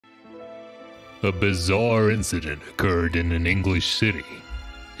A bizarre incident occurred in an English city.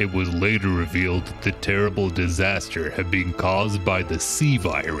 It was later revealed that the terrible disaster had been caused by the C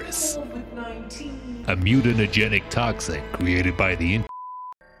virus, a mutagenic toxin created by the You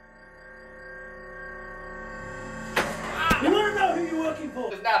want to know who you're working for?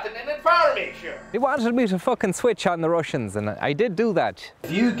 There's nothing in it for me, sure. They wanted me to fucking switch on the Russians, and I did do that.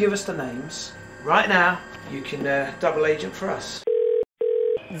 If you give us the names, right now, you can double agent for us.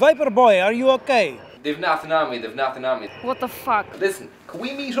 Viper boy, are you okay? They've nothing on me, they've nothing on me. What the fuck? Listen, can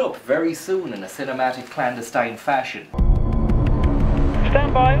we meet up very soon in a cinematic clandestine fashion?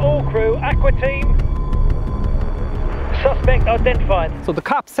 Stand by, all crew, Aqua team. Suspect identified. So the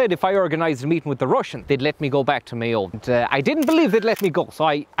cops said if I organised a meeting with the Russian, they'd let me go back to Mayo. And, I didn't believe they'd let me go, so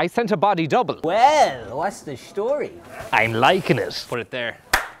I sent a body double. Well, what's the story? I'm liking it. Put it there.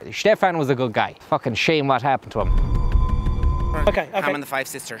 Stefan was a good guy. Fucking shame what happened to him. Okay. Ham and the Five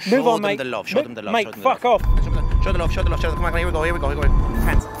Sisters. Move Show on, them mate. the love. Show them the love. Mate, show them fuck the love. off. Show the love. Show the love. Show the love. Come on, here we go. Here we go. Here we go.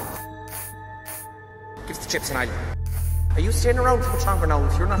 Hands. Give us the chips and I. Are you staying around for much longer now?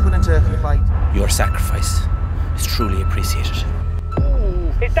 If you're not willing to comply, your sacrifice is truly appreciated.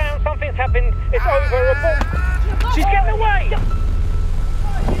 It's down. Something's happened. It's over. She's getting away.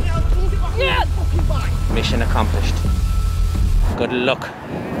 Mission accomplished. Good luck.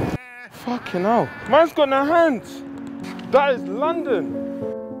 Fucking hell. Man's got no hands. That is London.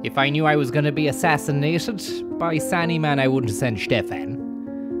 If I knew I was going to be assassinated by Sanny Man, I wouldn't have sent Stefan.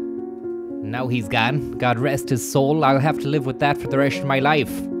 Now he's gone. God rest his soul. I'll have to live with that for the rest of my life.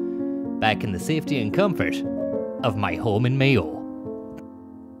 Back in the safety and comfort of my home in Mayo.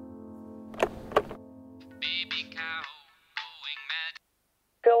 Baby cow going mad.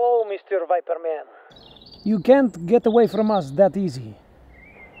 Hello, Mr. Viper Man. You can't get away from us that easy.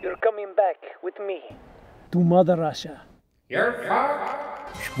 You're coming back with me. To Mother Russia.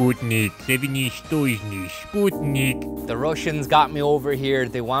 Sputnik, Sputnik. The Russians got me over here.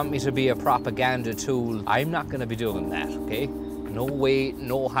 They want me to be a propaganda tool. I'm not going to be doing that, okay? No way,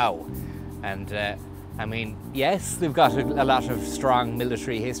 no how. And, I mean, yes, they've got a lot of strong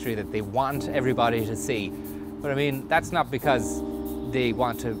military history that they want everybody to see. But, I mean, that's not because they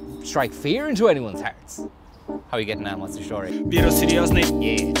want to strike fear into anyone's hearts. How are you getting on? What's the story? Вирус серьезный.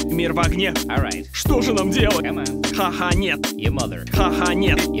 Yeah. Мир в огне. All right. Что же нам делать? Come on. Ха-ха, нет. Your mother. Ха-ха,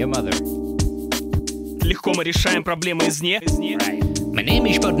 нет. Your mother. Легко мы решаем проблемы извне. Right. My name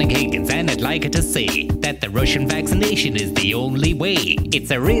is Sputnik Higgins, and I'd like to say that the Russian vaccination is the only way.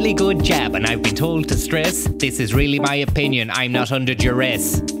 It's a really good jab, and I've been told to stress, this is really my opinion, I'm not under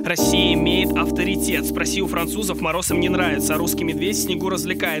duress. Россия имеет авторитет. Спроси у французов, мороз им не нравится. А русский медведь в снегу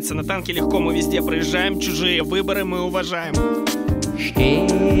развлекается. На танке легко мы везде проезжаем. Чужие выборы мы уважаем. Stick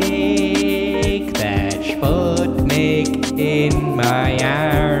that Sputnik in my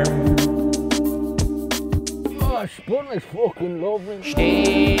arm. Sputnik's fucking lovely.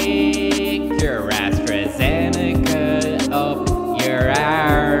 Stick your AstraZeneca up your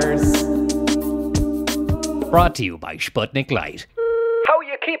arse. Brought to you by Sputnik Light. How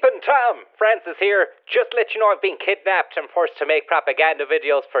you keeping, Tom? Francis here. Just let you know I've been kidnapped and forced to make propaganda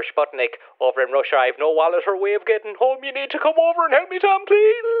videos for Sputnik over in Russia. I've no wallet or way of getting home. You need to come over and help me, Tom,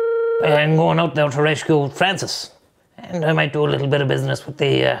 please. I'm going out there to rescue Francis. And I might do a little bit of business with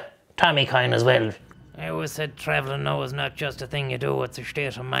the Tommy kind as well. I always said travelling now is not just a thing you do, it's a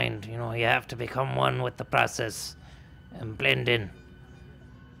state of mind. You know, you have to become one with the process and blend in.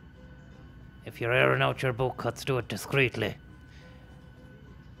 If you're airing out your book cuts, do it discreetly.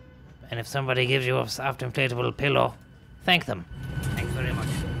 And if somebody gives you a soft inflatable pillow, thank them. Thanks very much.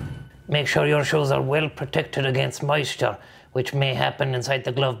 Make sure your shoes are well protected against moisture, which may happen inside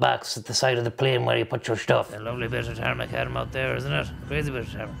the glove box at the side of the plane where you put your stuff. A lovely bit of tarmac Adam out there, isn't it? Crazy bit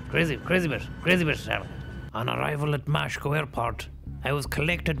of tarmac. Crazy bit of tarmac. On arrival at Moscow Airport, I was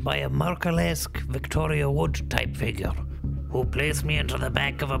collected by a Merkel-esque Victoria Wood type figure, who placed me into the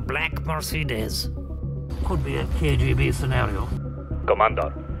back of a black Mercedes. Could be a KGB scenario.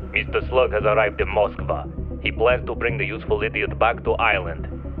 Commander, Mr. Slug has arrived in Moscow. He plans to bring the useful idiot back to Ireland.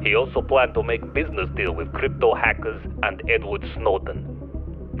 He also planned to make business deal with crypto hackers and Edward Snowden.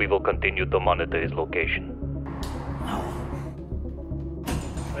 We will continue to monitor his location.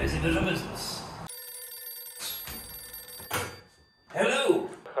 Crazy bit of business. Hello.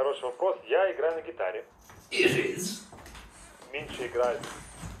 Хороший вопрос. Я играю на гитаре. It is. Меньше играет.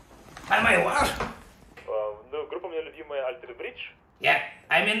 Am I what? Ну, группа у меня любимая Alter Bridge. Yeah,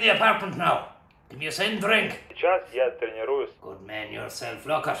 I'm in the apartment now. Give me a send drink. Сейчас я тренируюсь. Good man yourself,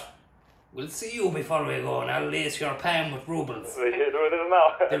 look it. We'll see you before we go, and I'll lace your palm with rubles. Ну, это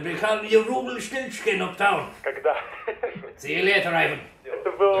знал. They'll be calling you Ruble Stilchkin uptown. Когда? See you later, Ivan.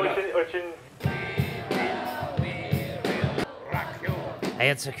 Это было очень I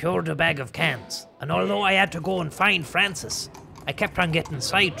had secured a bag of cans, and although I had to go and find Francis, I kept on getting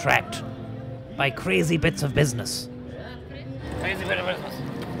sidetracked by crazy bits of business. Crazy bit of business.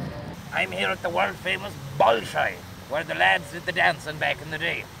 I'm here at the world-famous Bolshoi, where the lads did the dancing back in the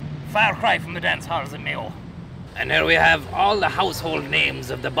day. Far cry from the dance halls in Mayo. And here we have all the household names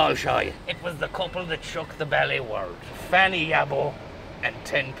of the Bolshoi. It was the couple that shook the ballet world. Fanny Yabo and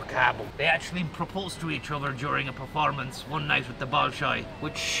Ten Picabo. They actually proposed to each other during a performance one night at the Bolshoi,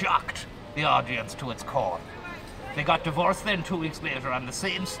 which shocked the audience to its core. They got divorced then 2 weeks later on the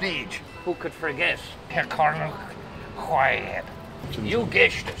same stage. Who could forget Herr Colonel Quiet? You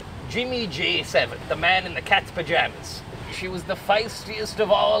guessed it. Jimmy J7, the man in the cat's pajamas. She was the feistiest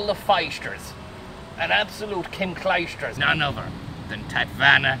of all the feisters. An absolute Kim Kleister, none other than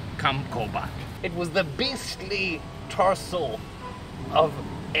Tatvana Kamkobat. It was the beastly torso of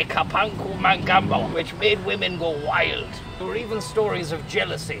Ekapanku Mangambo, which made women go wild. There were even stories of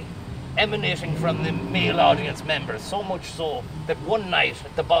jealousy emanating from the male audience members, so much so that one night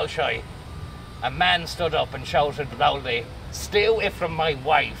at the Bolshoi, a man stood up and shouted loudly, "Stay away from my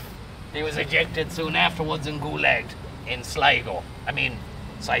wife." He was ejected soon afterwards and gulagged in Sligo,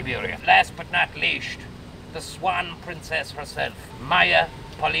 Siberia. Last but not least, the Swan Princess herself, Maya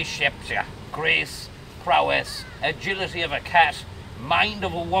Polysheptia. Grace, prowess, agility of a cat, mind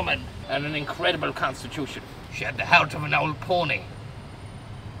of a woman, and an incredible constitution. She had the heart of an old pony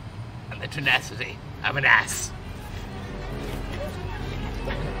and the tenacity of an ass.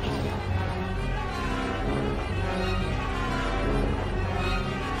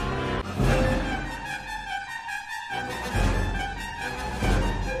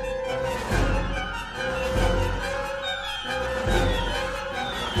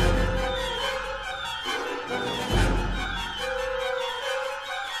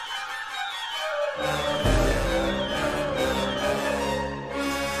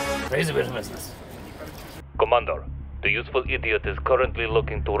 Crazy bit of business. Commander, the useful idiot is currently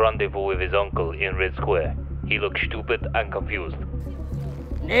looking to rendezvous with his uncle in Red Square. He looks stupid and confused.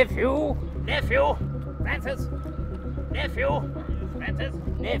 Nephew! Nephew! Francis! Nephew! Francis!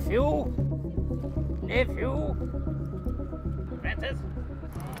 Nephew! Nephew! Francis!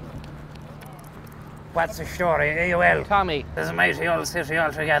 What's the story? Are you well? Tommy. There's a mighty old city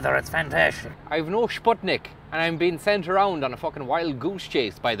altogether. It's fantastic. I've no Sputnik, and I'm being sent around on a fucking wild goose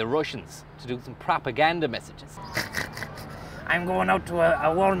chase by the Russians to do some propaganda messages. I'm going out to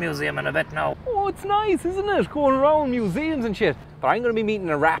a war museum in a bit now. Oh, it's nice, isn't it? Going around museums and shit. But I'm going to be meeting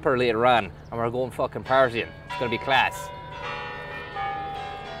a rapper later on, and we're going fucking partying. It's going to be class.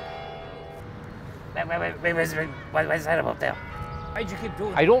 Wait, what's that about there? Why'd you keep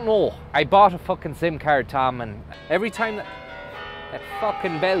doing that? I don't know. I bought a fucking SIM card, Tom, and every time that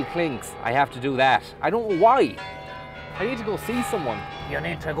fucking bell clinks, I have to do that. I don't know why. I need to go see someone. You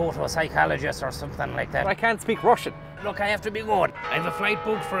need to go to a psychologist or something like that. But I can't speak Russian. Look, I have to be going. I have a flight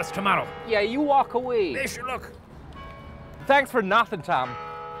booked for us tomorrow. Yeah, you walk away. Listen, look. Thanks for nothing, Tom.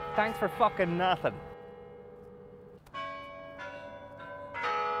 Thanks for fucking nothing.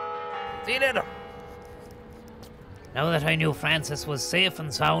 See you later. Now that I knew Francis was safe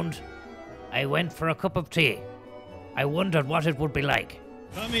and sound, I went for a cup of tea. I wondered what it would be like.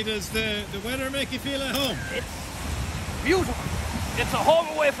 Tommy, does the weather make you feel at home? It's beautiful. It's a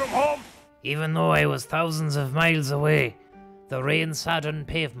home away from home. Even though I was thousands of miles away, the rain-sodden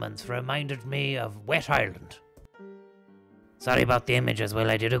pavements reminded me of Wet Ireland. Sorry about the image as well.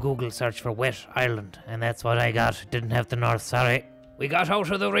 I did a Google search for Wet Ireland, and that's what I got. Didn't have the north, sorry. We got out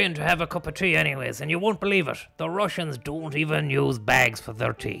of the rain to have a cup of tea anyways, and you won't believe it. The Russians don't even use bags for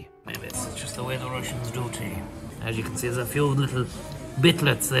their tea. Maybe it's just the way the Russians do tea. As you can see, there's a few little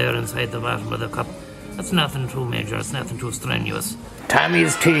bitlets there inside the bottom of the cup. That's nothing too major, it's nothing too strenuous.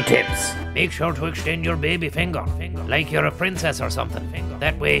 Tommy's tea tips. Make sure to extend your baby finger, like you're a princess or something.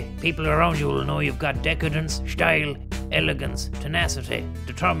 That way, people around you will know you've got decadence, style, elegance, tenacity,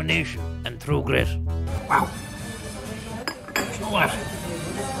 determination, and true grit. Wow. You know what?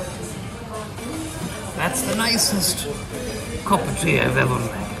 That's the nicest cup of tea I've ever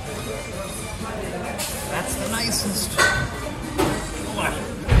made. That's the nicest. What?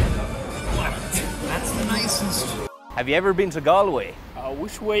 That's the nicest. Have you ever been to Galway?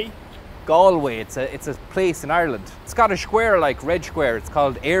 Which way? Galway, it's a place in Ireland. It's got a square like Red Square, it's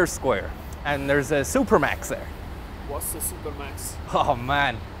called Ayr Square. And there's a Supermax there. What's the Supermax? Oh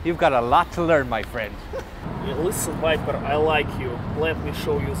man, you've got a lot to learn, my friend. Yeah, listen, Viper, I like you. Let me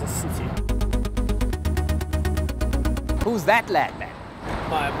show you the city. Who's that lad, man?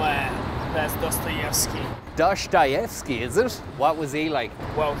 My man, that's Dostoevsky. Dostoevsky, is it? What was he like?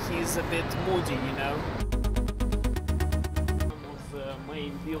 Well, he's a bit moody, you know. One of the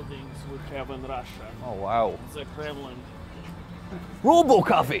buildings we have in Russia. Oh, wow. The Kremlin. Robo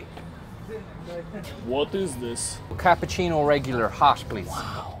coffee. What is this? Cappuccino regular hot, please.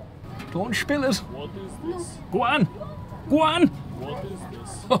 Wow. Don't spill it. What is this? Go on. Go on. What is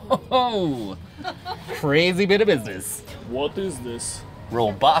this? Oh, crazy bit of business. What is this?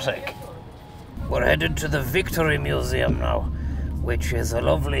 Robotic. We're headed to the Victory Museum now, which is a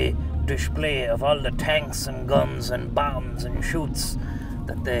lovely display of all the tanks and guns and bombs and shoots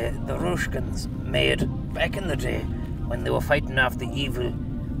that the Russians made back in the day when they were fighting off the evil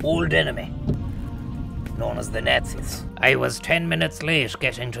old enemy known as the Nazis. I was 10 minutes late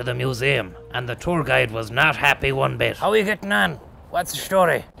getting to the museum, and the tour guide was not happy one bit. How are you getting on? What's the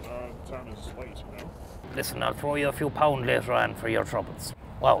story? Time is late, you know. Listen, I'll throw you a few pounds later on for your troubles.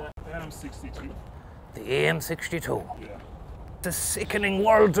 Wow. AM62. The AM62. Yeah. It's a sickening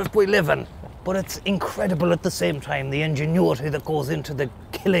world that we live in, but it's incredible at the same time, the ingenuity that goes into the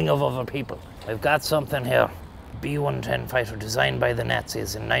killing of other people. I've got something here. B-110 fighter designed by the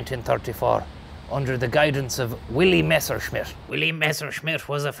Nazis in 1934 under the guidance of Willy Messerschmitt. Willy Messerschmitt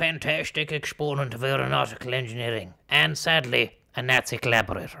was a fantastic exponent of aeronautical engineering and, sadly, a Nazi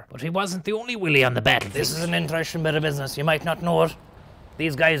collaborator. But he wasn't the only Willy on the battlefield. This is an interesting bit of business. You might not know it.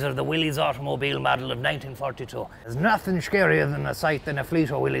 These guys are the Willys automobile model of 1942. There's nothing scarier than a sight than a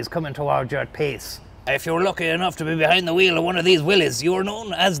fleet of Willys coming towards you at pace. If you're lucky enough to be behind the wheel of one of these Willys, you're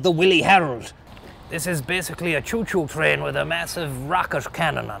known as the Willy Herald. This is basically a choo-choo train with a massive rocket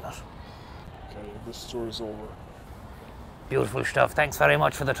cannon on it. Okay, this tour is over. Beautiful stuff. Thanks very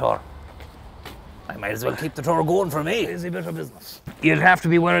much for the tour. I might as well keep the tour going for me. Easy bit of business. You'll have to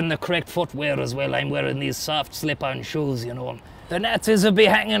be wearing the correct footwear as well. I'm wearing these soft slip-on shoes, you know. The Nazis will be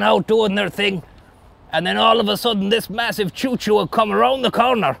hanging out doing their thing, and then all of a sudden this massive choo-choo will come around the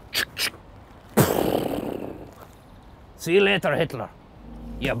corner. See you later, Hitler.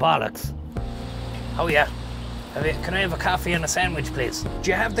 You bollocks. Oh yeah. Can I have a coffee and a sandwich, please?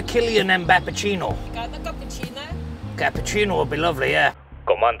 Do you have the Kylian Mbappuccino? You got the cappuccino? Cappuccino would be lovely, yeah.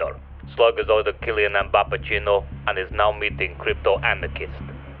 Commander, Slug has ordered Kylian Mbappuccino and is now meeting crypto anarchists.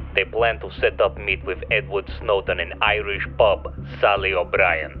 They plan to set up meet with Edward Snowden in Irish pub, Sally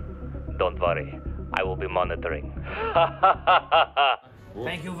O'Brien. Don't worry, I will be monitoring.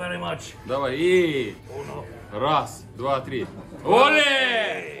 Thank you very much. Давай, и... Раз, два, три.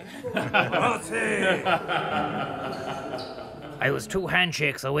 Оле! I was 2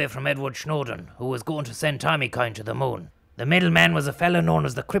 handshakes away from Edward Snowden, who was going to send Tommycoin to the moon. The middleman was a fella known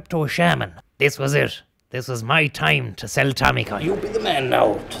as the Crypto Shaman. This was it. This was my time to sell Tommycoin. You be the man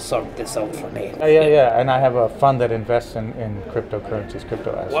now to sort this out for me. Yeah, and I have a fund that invests in cryptocurrencies,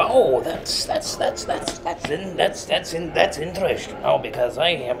 crypto assets. Wow, that's interesting now, because I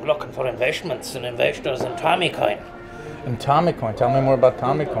am looking for investments and investors in Tommycoin. In Tommycoin? Tell me more about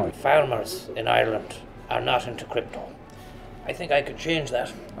Tommycoin. Farmers in Ireland are not into crypto. I think I could change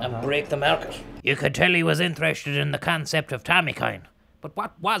that and break the market. You could tell he was interested in the concept of Tommycoin. But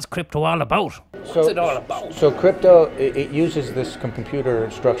what was crypto all about? What's it all about? So crypto, it uses this computer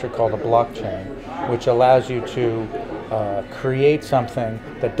structure called a blockchain, which allows you to create something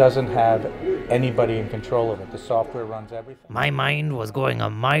that doesn't have anybody in control of it. The software runs everything. My mind was going a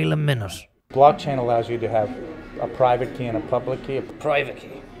mile a minute. Blockchain allows you to have a private key and a public key. Private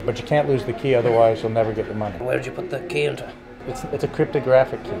key. But you can't lose the key, otherwise you'll never get the money. Where'd you put the key into? It's a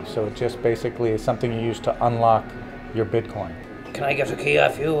cryptographic key, so it just basically is something you use to unlock your Bitcoin. Can I get a key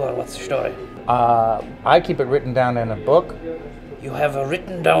off you, or what's the story? I keep it written down in a book. You have a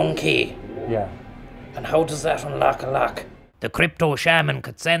written down key? Yeah. And how does that unlock a lock? The Crypto Shaman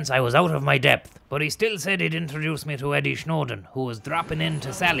could sense I was out of my depth, but he still said he'd introduce me to Eddie Snowden, who was dropping in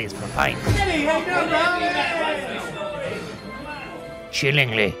to Sally's for pints. Eddie, how you doing, bro?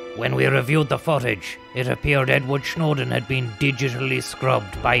 Chillingly, when we reviewed the footage, it appeared Edward Snowden had been digitally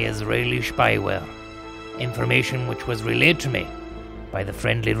scrubbed by Israeli spyware. Information which was relayed to me by the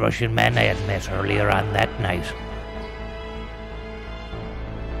friendly Russian man I had met earlier on that night.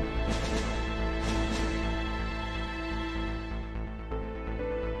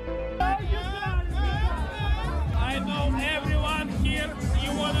 I know everyone here.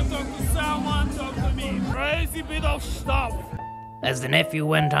 You want to talk to someone, talk to me. Crazy bit of stuff. As the nephew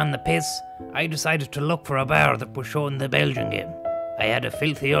went on the piss, I decided to look for a bar that was showing the Belgian game. I had a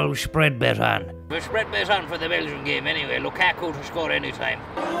filthy old spread bet on. We're spread bet on for the Belgian game anyway. Lukaku to score any time.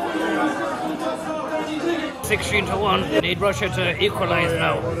 16-1. Need Russia to equalise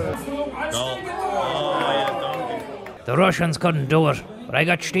now. The Russians couldn't do it, but I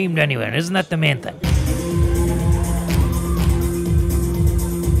got steamed anyway, and isn't that the main thing?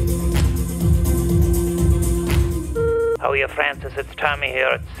 How are you, Francis. It's Tommy here.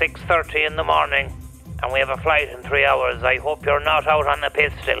 It's 6:30 in the morning, and we have a flight in 3 hours. I hope you're not out on the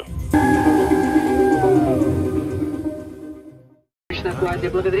piss still.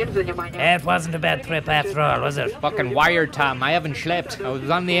 It wasn't a bad trip after all, was it? Fucking wired, Tom. I haven't slept. I was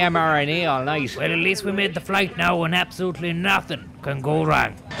on the mRNA all night. Well, at least we made the flight now and absolutely nothing can go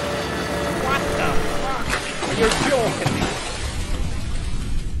wrong. What the fuck? You're joking me.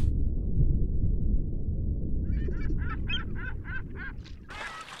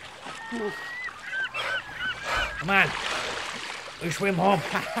 Come on. We swim home.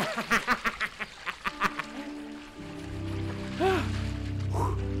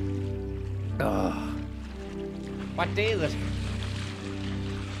 What day is it?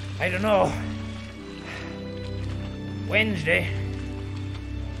 I don't know. Wednesday.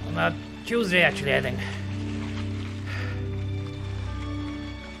 Well, not Tuesday, actually, I think.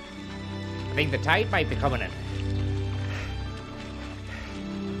 I think the tide might be coming in.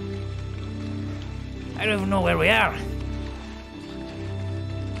 I don't even know where we are.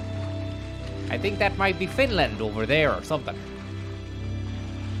 I think that might be Finland over there or something.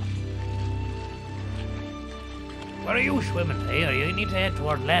 Where are you swimming? Here, you need to head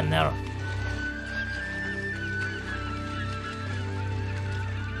toward land there.